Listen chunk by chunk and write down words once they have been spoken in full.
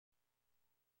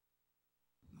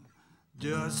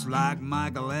Just like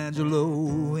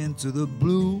Michelangelo into the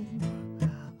blue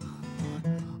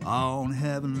on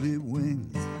heavenly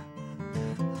wings.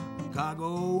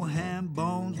 Cargo ham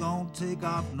bones don't take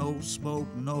off, no smoke,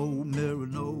 no mirror,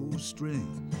 no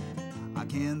strings. I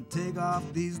can't take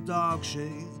off these dark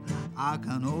shades. I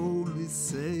can only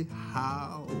say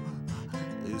how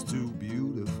it's too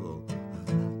beautiful.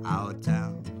 Our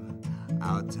town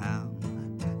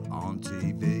on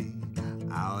TV.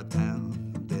 Our town,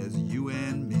 there's you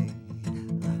and me.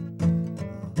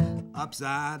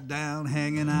 Upside down,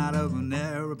 hanging out of an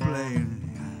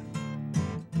airplane.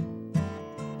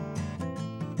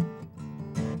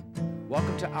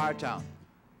 Welcome to Our Town.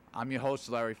 I'm your host,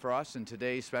 Larry Frost, and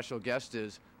today's special guest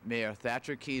is Mayor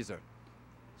Thatcher Kezer.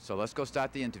 So let's go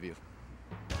start the interview.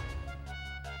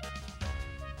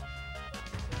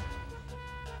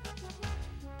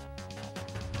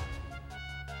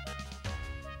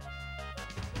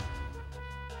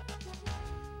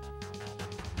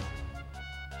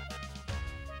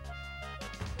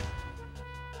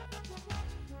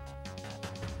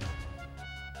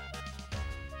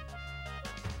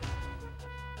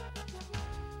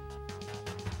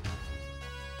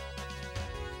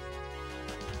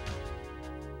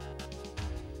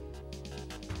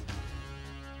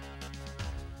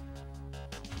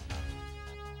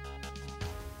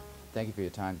 Thank you for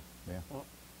your time, Mayor. Well,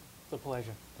 it's a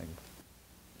pleasure. Thank you.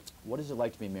 What is it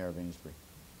like to be Mayor of Amesbury?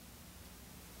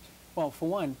 Well, for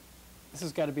one, this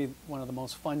has got to be one of the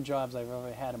most fun jobs I've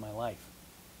ever had in my life.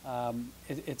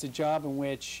 It's a job in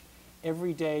which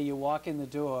every day you walk in the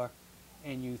door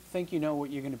and you think you know what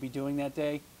you're going to be doing that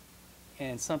day,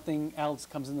 and something else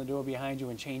comes in the door behind you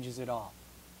and changes it all.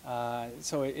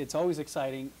 So it's always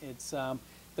exciting. It's the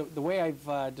way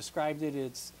I've described it.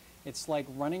 It's like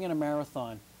running in a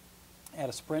marathon at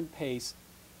a sprint pace,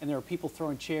 and there are people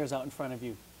throwing chairs out in front of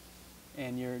you,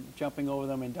 and you're jumping over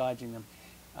them and dodging them.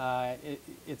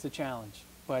 It's a challenge,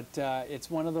 but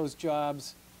it's one of those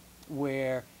jobs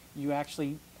where you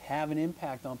actually have an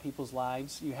impact on people's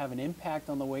lives. You have an impact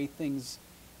on the way things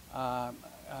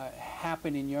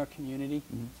happen in your community,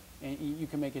 and you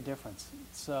can make a difference.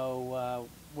 So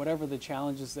whatever the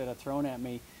challenges that are thrown at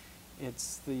me,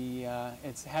 it's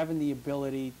having the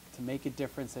ability to make a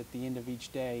difference at the end of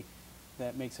each day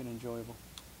that makes it enjoyable.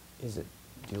 Do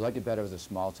you like it better as a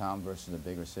small town versus a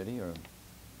bigger city, or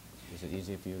is it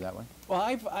easier for you that way?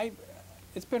 Well,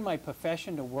 it's been my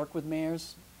profession to work with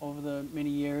mayors over the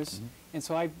many years, and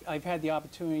so I've had the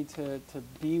opportunity to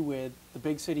be with the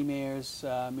big city mayors,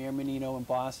 Mayor Menino in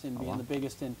Boston, being the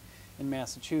biggest in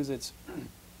Massachusetts,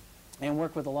 and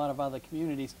work with a lot of other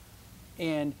communities.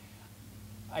 And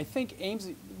I think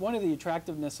one of the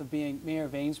attractiveness of being mayor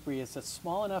of Amesbury is a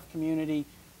small enough community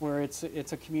where it's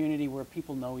a community where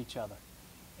people know each other,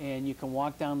 and you can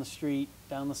walk down the street,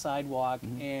 down the sidewalk,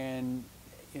 and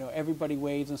everybody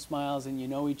waves and smiles, and you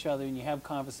know each other, and you have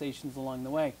conversations along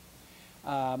the way.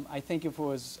 I think if it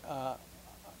was a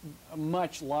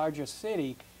much larger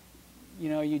city,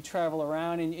 you'd travel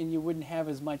around and you wouldn't have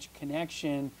as much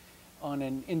connection on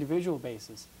an individual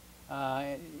basis.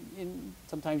 And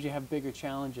sometimes you have bigger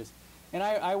challenges. And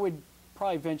I would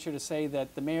probably venture to say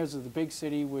that the mayors of the big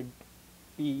city would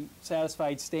be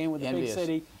satisfied staying with the big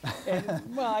city.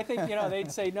 And, well, I think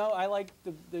they'd say no. I like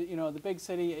the big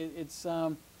city. It's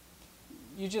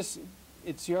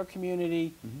it's your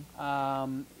community.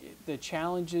 The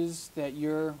challenges that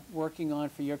you're working on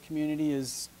for your community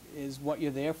is what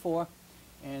you're there for,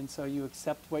 and so you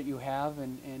accept what you have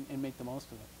and make the most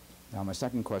of it. Now, my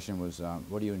second question was,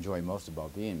 what do you enjoy most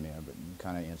about being mayor? But you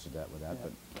kind of answered that with that. Yeah.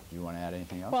 But do you want to add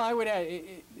anything else? Well, I would add,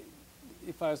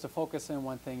 if I was to focus on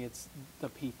one thing, it's the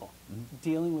people,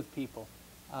 dealing with people.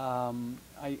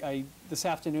 This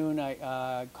afternoon,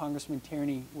 Congressman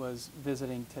Tierney was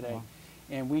visiting today,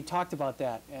 and we talked about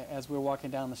that as we were walking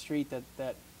down the street,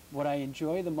 that what I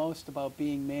enjoy the most about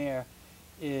being mayor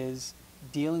is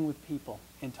dealing with people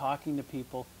and talking to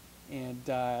people, and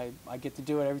I get to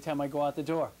do it every time I go out the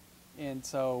door. And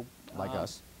so, like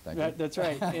us. Thank you. That's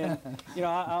right. And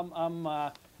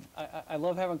I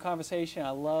love having conversation. I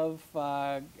love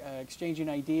exchanging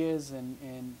ideas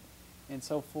and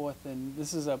so forth. And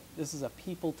this is a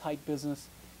people type business,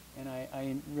 and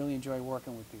I really enjoy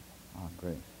working with people. Oh,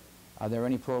 great. Are there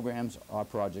any programs or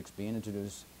projects being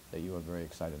introduced that you are very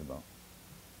excited about?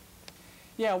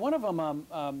 Yeah, one of them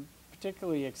I'm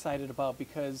particularly excited about,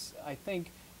 because I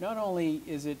think not only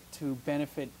is it to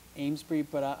benefit Amesbury,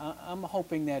 but I'm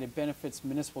hoping that it benefits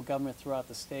municipal government throughout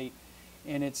the state,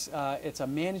 and it's a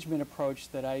management approach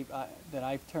that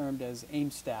I've termed as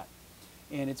AIMSTAT,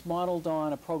 and it's modeled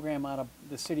on a program out of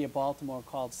the city of Baltimore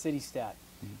called CityStat,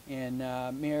 And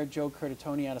Mayor Joe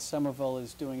Curtatone out of Somerville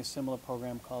is doing a similar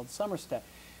program called Summer Step.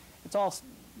 It's all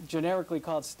generically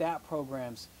called STAT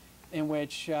programs, in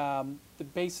which the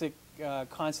basic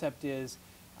concept is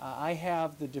I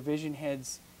have the division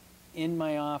heads in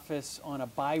my office on a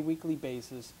bi-weekly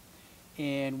basis,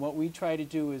 and what we try to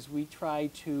do is we try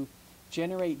to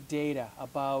generate data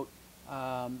about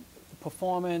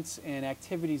performance and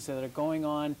activities that are going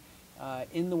on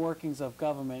in the workings of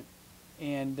government,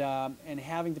 and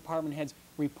having department heads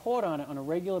report on it on a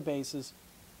regular basis,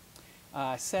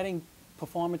 setting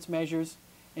performance measures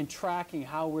and tracking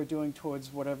how we're doing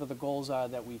towards whatever the goals are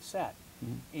that we've set.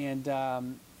 And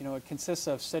you know, it consists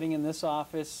of sitting in this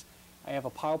office. I have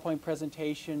a PowerPoint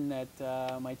presentation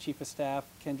that my Chief of Staff,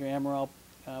 Kendra Amaral,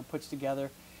 puts together,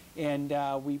 and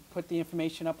we put the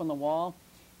information up on the wall,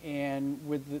 and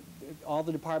with all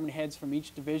the department heads from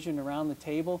each division around the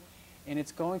table, and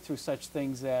it's going through such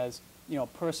things as, you know,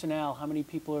 personnel, how many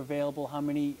people are available, how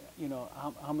many, you know,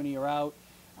 how many are out,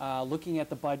 looking at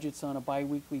the budgets on a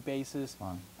bi-weekly basis,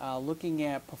 looking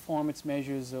at performance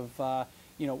measures of,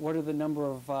 you know, what are the number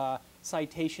of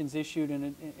citations issued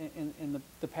in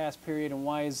the past period, and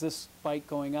why is this spike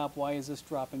going up, why is this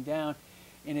dropping down?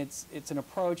 And it's an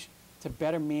approach to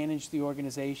better manage the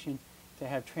organization, to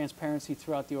have transparency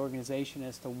throughout the organization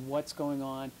as to what's going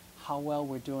on, how well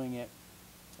we're doing it.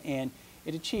 And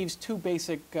it achieves two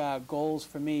basic goals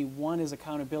for me. One is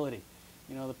accountability.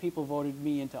 You know, the people voted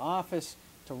me into office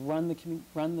to run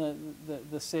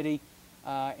the city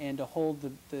and to hold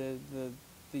the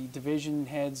division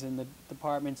heads and the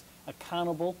departments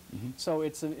accountable. So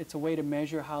it's a way to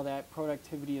measure how that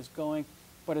productivity is going,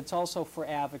 but it's also for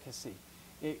advocacy.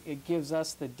 It gives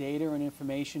us the data and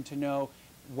information to know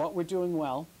what we're doing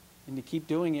well and to keep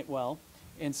doing it well.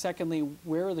 And secondly,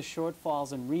 where are the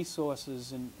shortfalls in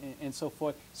resources and so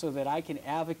forth, so that I can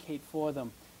advocate for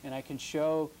them and I can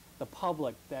show the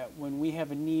public that when we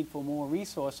have a need for more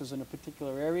resources in a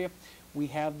particular area, we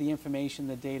have the information,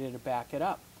 the data to back it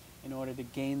up in order to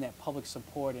gain that public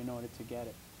support in order to get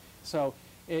it. So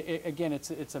again,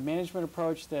 it's a management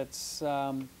approach that's,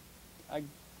 I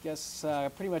guess,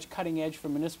 pretty much cutting edge for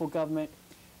municipal government.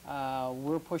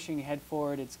 We're pushing ahead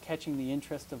for it. It's catching the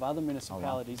interest of other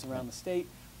municipalities around the state,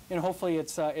 and hopefully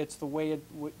it's the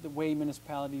way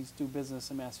municipalities do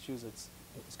business in Massachusetts.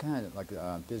 It's kind of like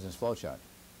a business flowchart,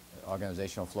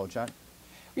 organizational flowchart.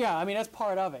 Yeah, I mean, that's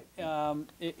part of it.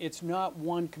 It's not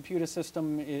one computer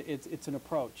system. It's an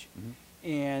approach,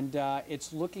 and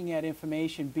it's looking at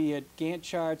information, be it Gantt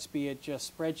charts, be it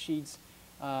just spreadsheets,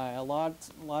 a lot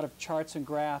of charts and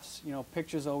graphs. You know,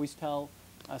 pictures always tell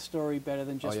a story better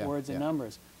than just words and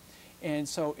numbers. And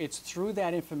so it's through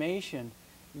that information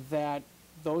that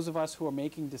those of us who are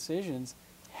making decisions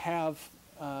have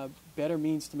better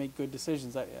means to make good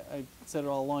decisions. I said it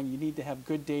all along, you need to have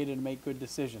good data to make good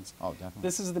decisions. Oh, definitely.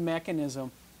 This is the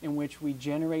mechanism in which we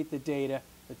generate the data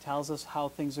that tells us how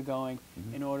things are going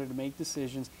in order to make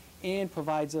decisions, and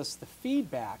provides us the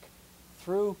feedback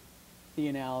through the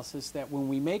analysis that when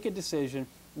we make a decision,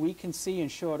 we can see in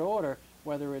short order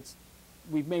whether it's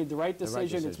we've made the right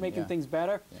decision, it's making things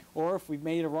better, or if we've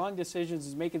made a wrong decision,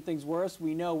 it's making things worse,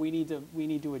 we know we need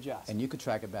to adjust. And you could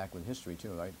track it back with history too,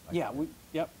 right? Like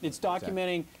Yeah, it's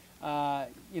documenting,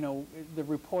 you know, the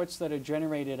reports that are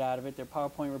generated out of it. They're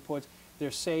PowerPoint reports.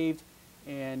 They're saved,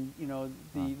 and you know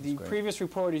the previous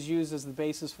report is used as the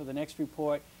basis for the next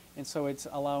report, and so it's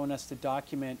allowing us to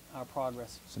document our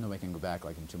progress. So nobody can go back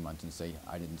like in 2 months and say,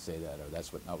 I didn't say that, or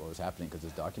that's not what was happening, because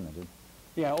it's documented.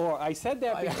 Yeah, or I said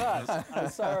that because I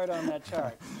saw it on that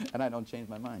chart. And I don't change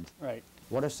my mind. Right.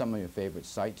 What are some of your favorite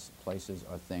sites, places,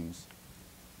 or things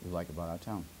you like about our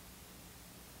town?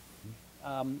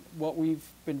 What we've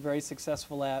been very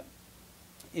successful at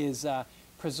is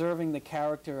preserving the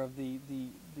character of the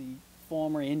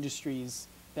former industries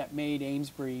that made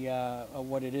Amesbury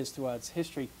what it is throughout its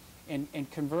history, and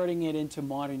converting it into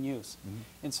modern use.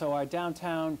 And so our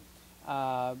downtown,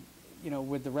 you know,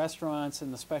 with the restaurants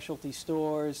and the specialty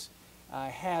stores,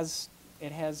 it has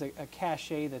a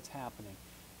cachet that's happening,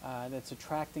 that's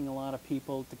attracting a lot of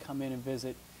people to come in and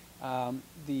visit.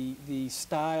 The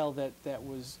style that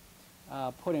was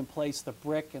put in place, the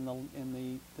brick and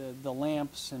the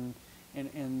lamps and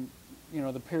you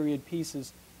know, the period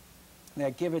pieces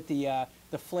that give it the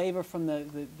flavor from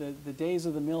the days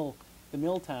of the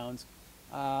mill towns.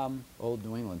 Old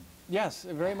New England. Yes,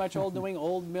 very much old New England,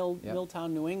 old mill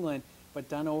town New England, but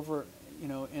done over, you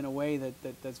know, in a way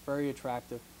that's very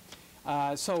attractive.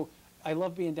 So I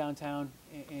love being downtown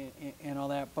and all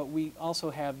that, but we also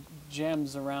have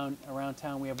gems around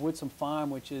town. We have Woodsum Farm,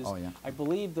 which is, I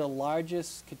believe, the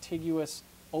largest contiguous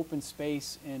open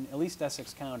space in at least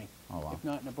Essex County, Oh, wow. if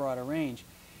not in a broader range.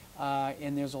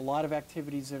 And there's a lot of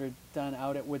activities that are done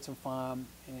out at Whitson Farm,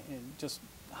 and just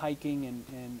hiking,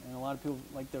 and a lot of people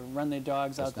like to run their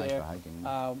dogs That's out nice there. for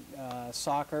hiking.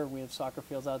 Soccer, we have soccer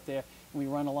fields out there, and we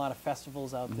run a lot of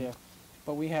festivals out there.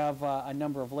 But we have a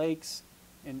number of lakes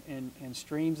and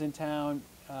streams in town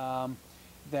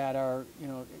that are, you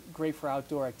know, great for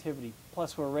outdoor activity.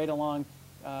 Plus, we're right along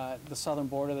the southern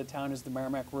border of the town is the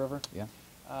Merrimack River.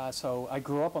 Yeah. So I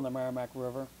grew up on the Merrimack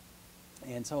River,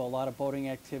 and so a lot of boating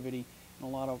activity and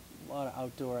a lot of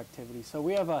outdoor activity. So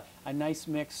we have a nice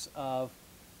mix of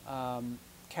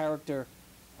character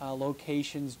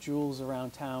locations, jewels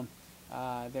around town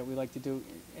that we like to do,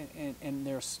 and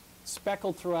they're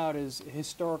speckled throughout as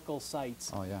historical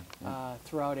sites. Oh, yeah.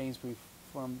 Throughout Amesbury,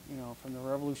 from the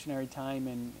Revolutionary time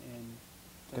and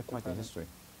Got quite the present. history.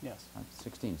 Yes.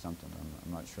 16 something.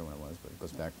 I'm not sure when it was, but it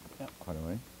goes back Yeah. quite a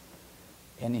way.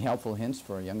 Any helpful hints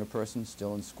for a younger person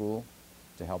still in school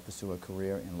to help pursue a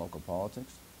career in local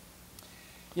politics?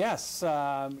 Yes,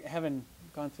 having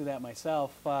gone through that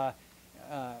myself.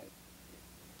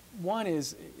 One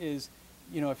is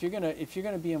you know, if you're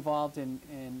gonna be involved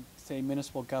in say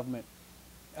municipal government,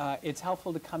 it's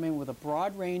helpful to come in with a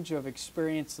broad range of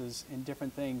experiences in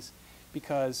different things,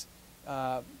 because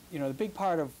you know, the big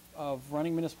part of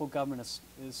running municipal government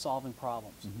is solving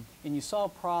problems, and you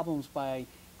solve problems by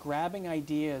grabbing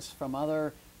ideas from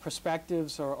other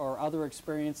perspectives or other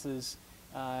experiences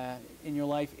in your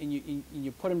life, and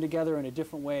you put them together in a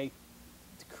different way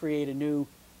to create a new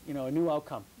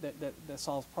outcome that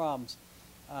solves problems.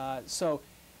 So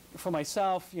for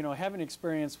myself, you know, having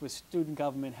experience with student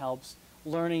government helps.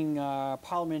 Learning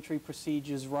parliamentary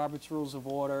procedures, Robert's Rules of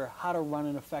Order, how to run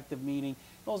an effective meeting,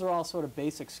 those are all sort of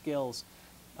basic skills.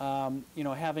 You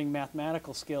know, having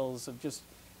mathematical skills of just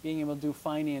being able to do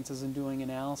finances and doing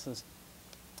analysis.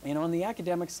 And on the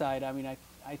academic side, I mean,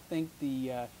 I think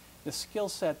the skill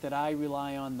set that I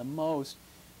rely on the most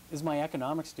is my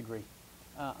economics degree.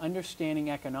 Understanding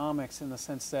economics in the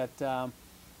sense that,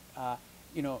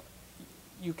 you know,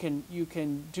 you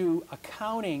can do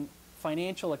accounting,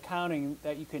 financial accounting,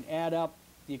 that you can add up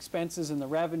the expenses and the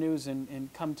revenues and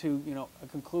come to, you know, a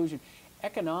conclusion.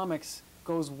 Economics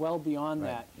goes well beyond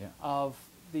that, yeah. of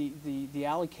the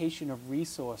allocation of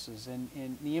resources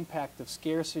and the impact of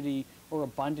scarcity or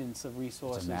abundance of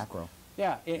resources. It's a macro.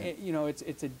 Yeah, you know,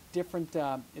 it's a different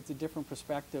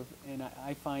perspective, and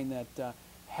I find that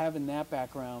having that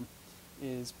background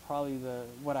is probably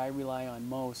what I rely on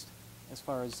most as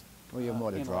far as. Well, you have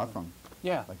more to draw from.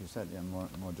 Yeah. Like you said, yeah,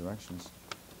 more directions.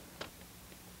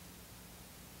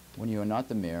 When you are not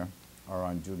the mayor or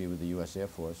on duty with the U.S. Air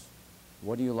Force,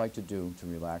 what do you like to do to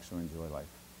relax or enjoy life?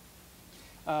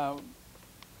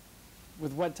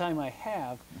 With what time I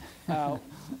have,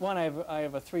 one, I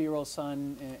have a 3-year-old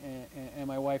son and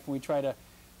my wife, and we try to,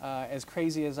 as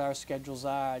crazy as our schedules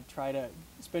are, try to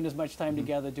spend as much time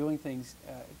together doing things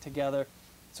together.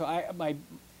 So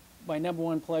my number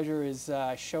one pleasure is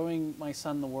showing my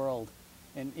son the world,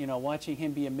 and, you know, watching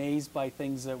him be amazed by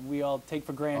things that we all take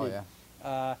for granted.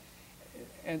 Oh,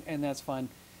 yeah. And that's fun.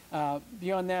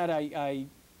 Beyond that, I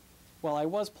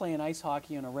was playing ice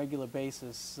hockey on a regular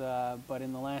basis, but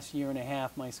in the last year and a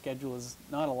half, my schedule has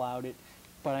not allowed it,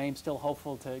 but I am still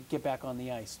hopeful to get back on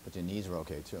the ice. But your knees are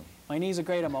okay, too. My knees are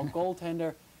great. I'm a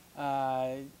goaltender.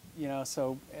 You know,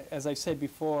 so as I said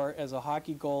before, as a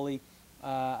hockey goalie,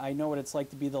 I know what it's like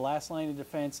to be the last line of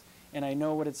defense, and I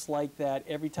know what it's like that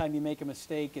every time you make a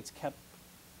mistake, it's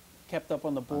kept up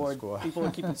on the board. People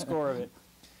are keeping score of it.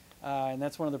 And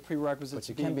that's one of the prerequisites. But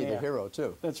you can be the hero,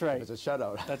 too. That's right. It's a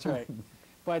shutout. That's right.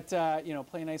 But, you know,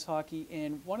 playing ice hockey,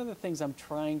 and one of the things I'm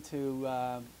trying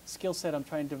to, skill set I'm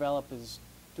trying to develop is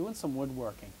doing some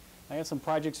woodworking. I have some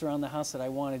projects around the house that I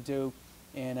want to do,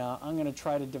 and I'm going to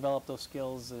try to develop those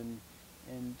skills and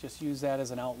just use that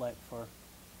as an outlet for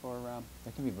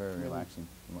That can be very really, relaxing,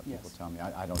 from what people yes. tell me.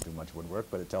 I don't do much woodwork,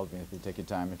 but it tells me if you take your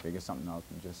time and figure something out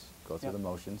and just go through Yep. the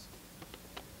motions.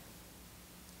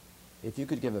 If you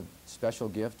could give a special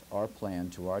gift or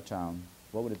plan to our town,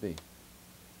 what would it be?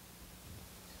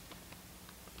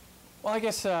 Well, I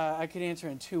guess I could answer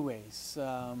in two ways.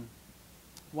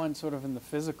 One sort of in the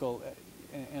physical,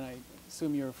 and I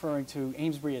assume you're referring to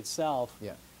Amesbury itself.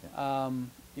 Yeah.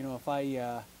 You know, if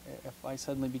I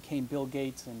suddenly became Bill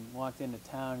Gates and walked into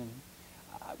town, and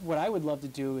what I would love to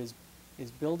do is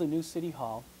build a new city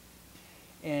hall,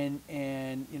 and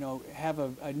you know, have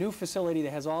a new facility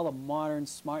that has all the modern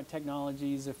smart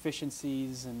technologies,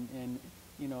 efficiencies, and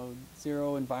you know,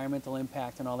 zero environmental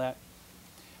impact and all that.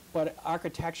 But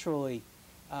architecturally,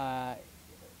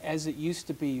 as it used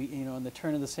to be, you know, in the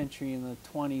turn of the century, in the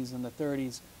 20s and the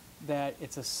 30s, that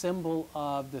it's a symbol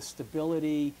of the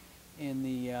stability and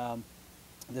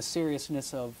the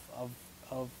seriousness of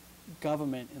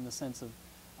government, in the sense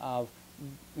of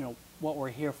you know, what we're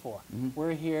here for.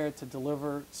 We're here to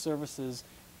deliver services,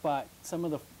 but some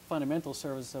of the fundamental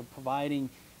services of providing,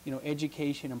 you know,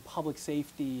 education and public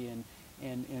safety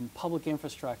and public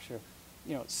infrastructure,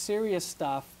 you know, serious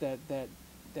stuff that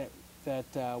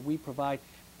we provide,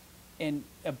 and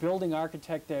a building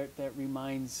architect that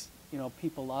reminds, you know,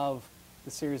 people of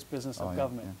the serious business of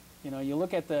government. Yeah. You know, you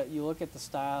look at the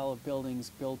style of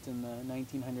buildings built in the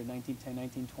 1900,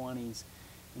 1910, 1920s.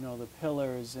 You know, the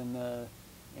pillars and the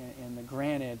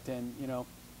granite, and you know,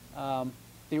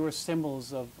 they were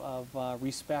symbols of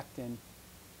respect and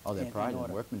their pride and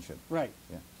and workmanship. Right.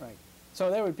 Yeah. Right.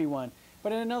 So that would be one.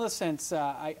 But in another sense,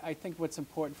 I think what's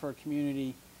important for a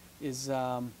community is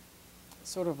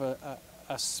sort of a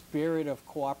spirit of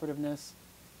cooperativeness,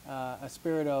 a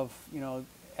spirit of, you know,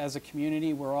 as a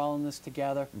community, we're all in this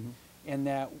together, and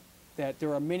that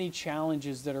there are many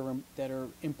challenges that are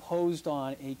imposed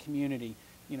on a community.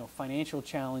 You know, financial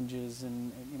challenges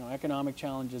and, you know, economic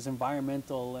challenges,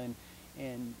 environmental and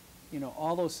you know,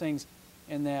 all those things,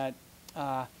 and that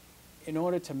in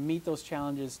order to meet those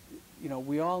challenges, you know,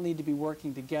 we all need to be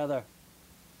working together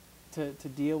to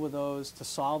deal with those, to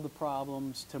solve the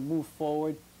problems, to move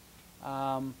forward.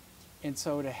 And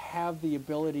so to have the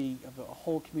ability of the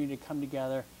whole community to come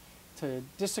together, to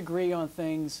disagree on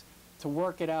things, to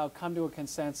work it out, come to a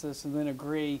consensus, and then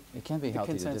agree. It can be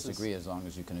healthy to disagree as long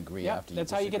as you can agree after you that's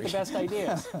disagree. how you get the best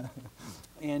ideas.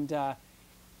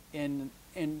 And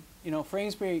you know, for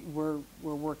Amesbury,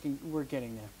 we're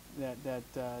getting there.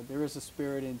 That there is a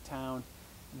spirit in town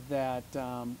that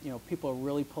you know, people are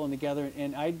really pulling together.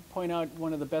 And I'd point out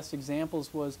one of the best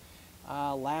examples was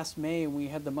last May we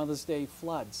had the Mother's Day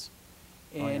floods,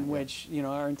 in which, you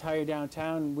know, our entire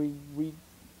downtown, we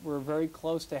were very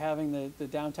close to having the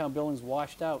downtown buildings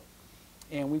washed out,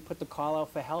 and we put the call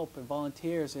out for help and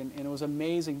volunteers, and it was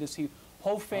amazing to see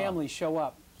whole families show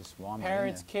up, just swarming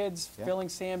parents, kids, filling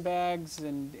sandbags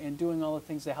and doing all the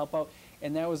things to help out.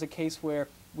 And that was a case where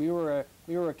we were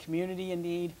a community in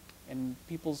need, and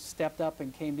people stepped up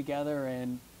and came together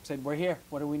and said, we're here,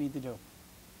 what do we need to do?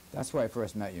 That's where I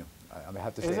first met you. I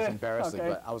have to say it's embarrassing,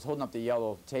 but I was holding up the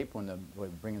yellow tape when they were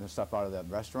bringing the stuff out of the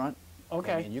restaurant.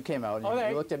 Okay. And you came out, and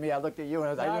you looked at me, I looked at you,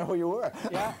 and I didn't know who you were.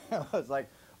 Yeah. I was like,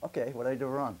 okay, what did I do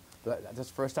wrong? But that's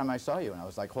the first time I saw you, and I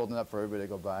was like holding it up for everybody to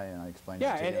go by, and I explained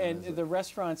it to you. And the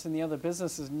restaurants and the other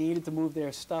businesses needed to move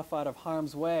their stuff out of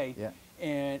harm's way,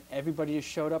 and everybody just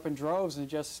showed up in droves and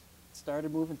just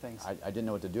started moving things. I didn't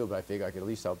know what to do, but I figured I could at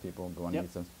least help people go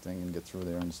underneath the thing and get through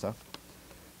there and stuff.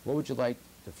 What would you like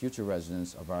the future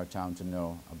residents of our town to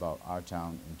know about our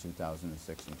town in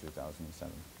 2006 and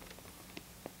 2007?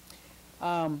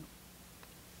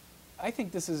 I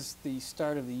think this is the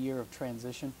start of the year of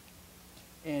transition.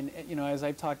 And, you know, as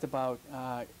I've talked about,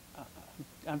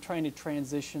 I'm trying to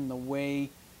transition the way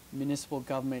municipal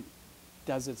government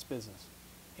does its business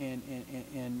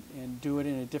and do it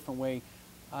in a different way,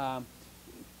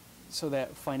 so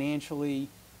that financially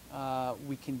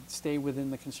we can stay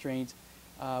within the constraints,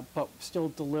 but still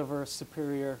deliver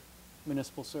superior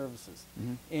municipal services.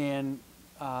 And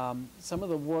some of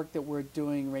the work that we're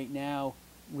doing right now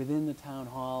within the town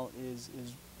hall is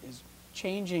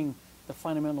changing the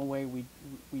fundamental way we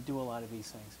do a lot of these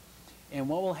things. And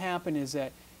what will happen is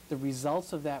that the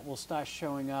results of that will start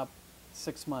showing up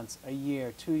 6 months, a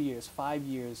year, 2 years, 5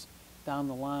 years down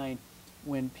the line,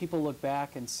 when people look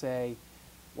back and say,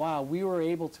 wow, we were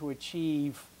able to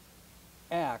achieve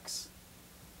X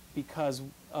because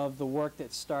of the work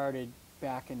that started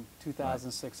back in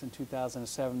 2006 and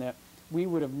 2007, that we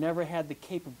would have never had the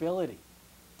capability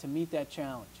to meet that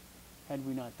challenge had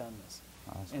we not done this.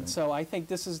 Oh, and so I think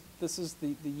this is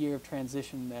the year of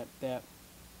transition that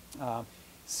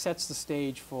sets the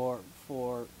stage for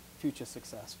future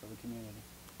success for the community.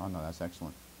 Oh no, that's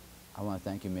excellent. I want to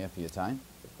thank you, Mayor, for your time.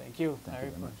 Thank you, Thank you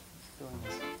very much for doing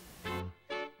this.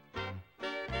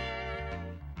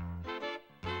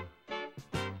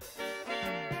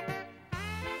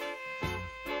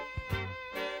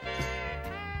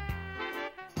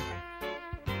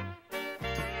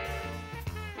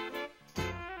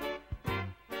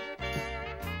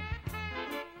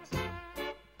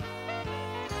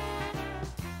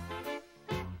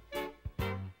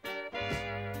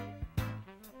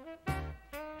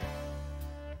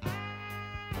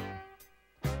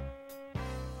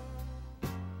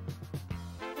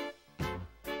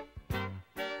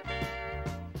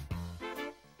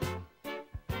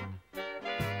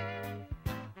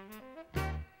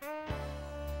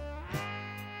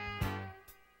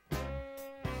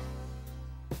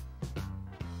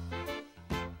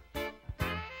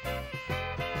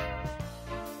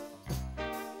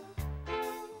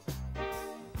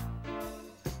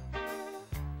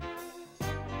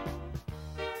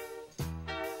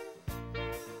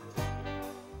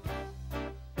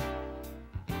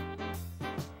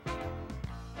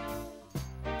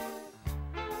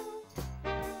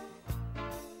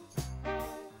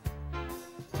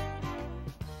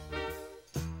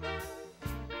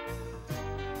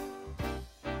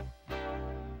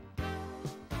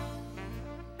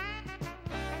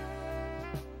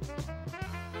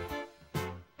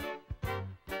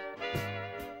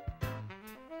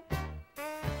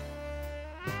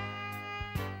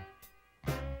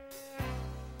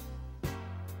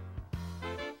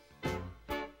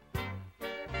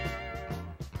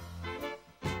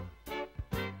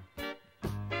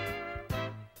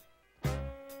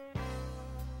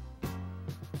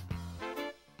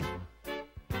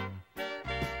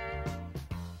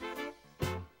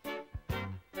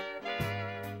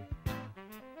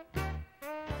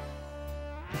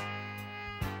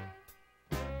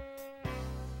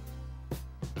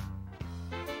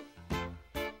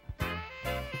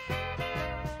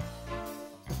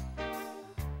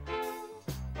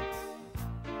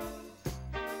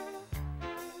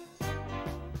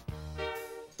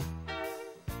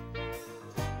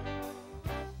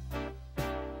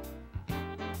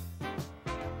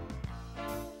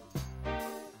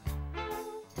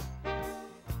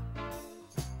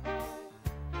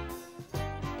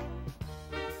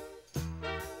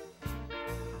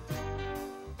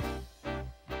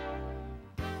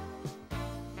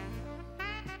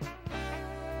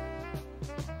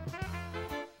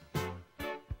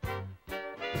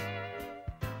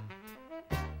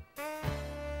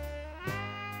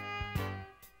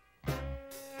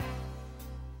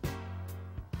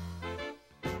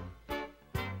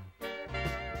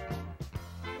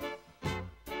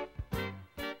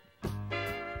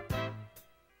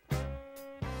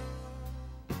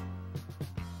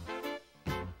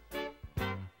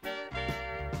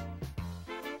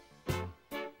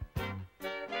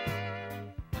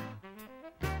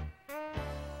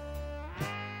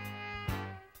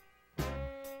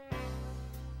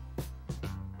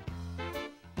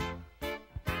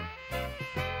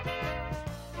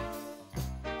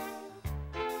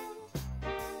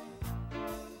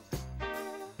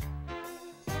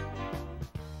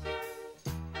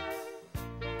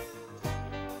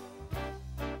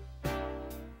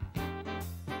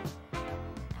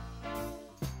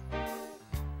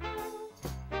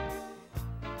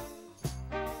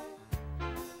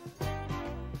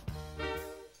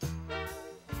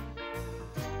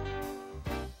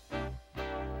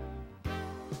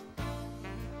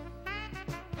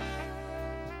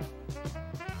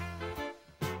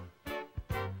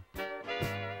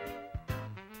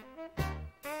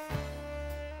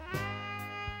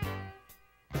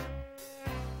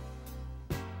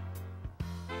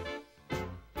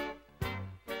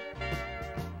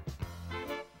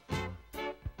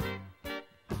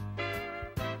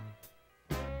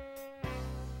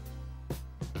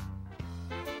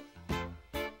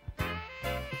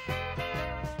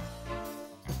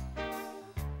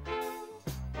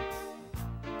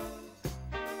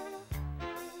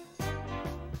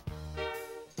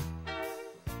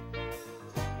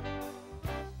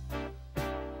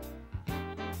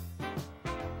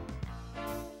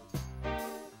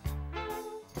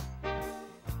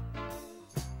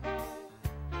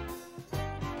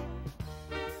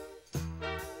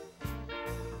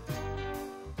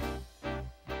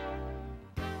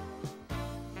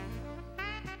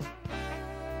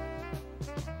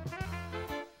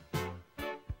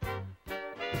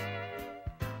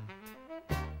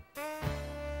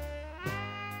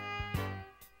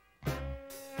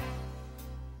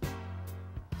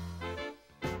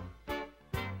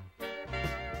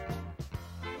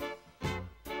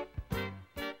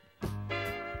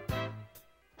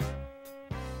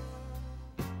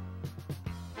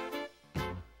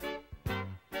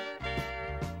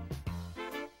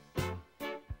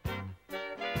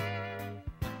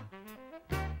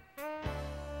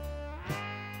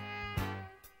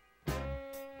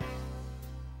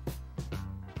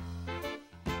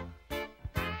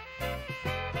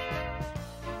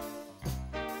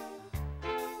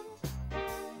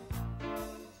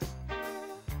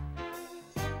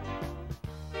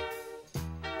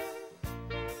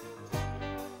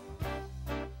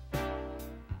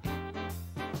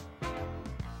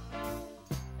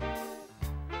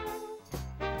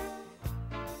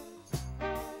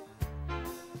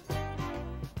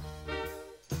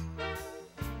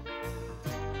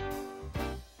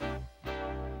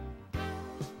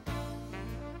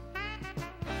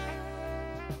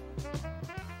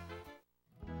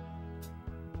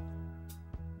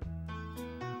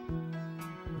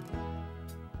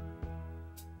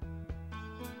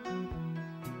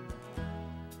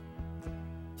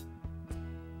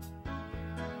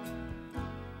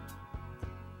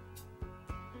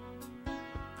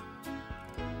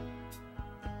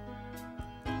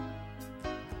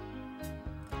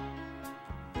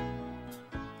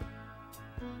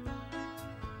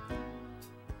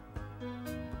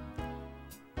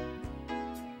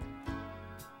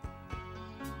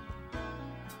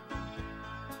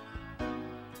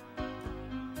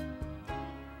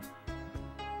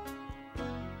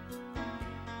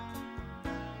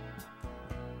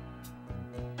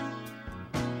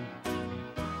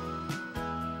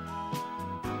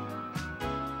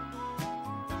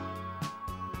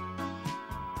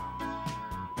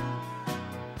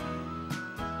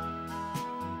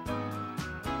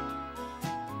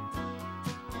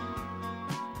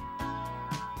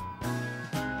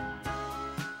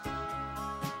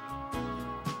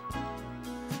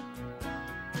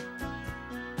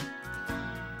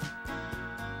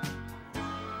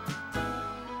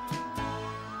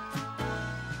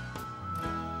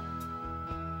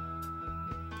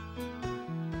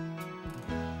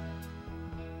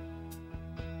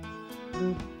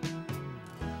 Mm-hmm.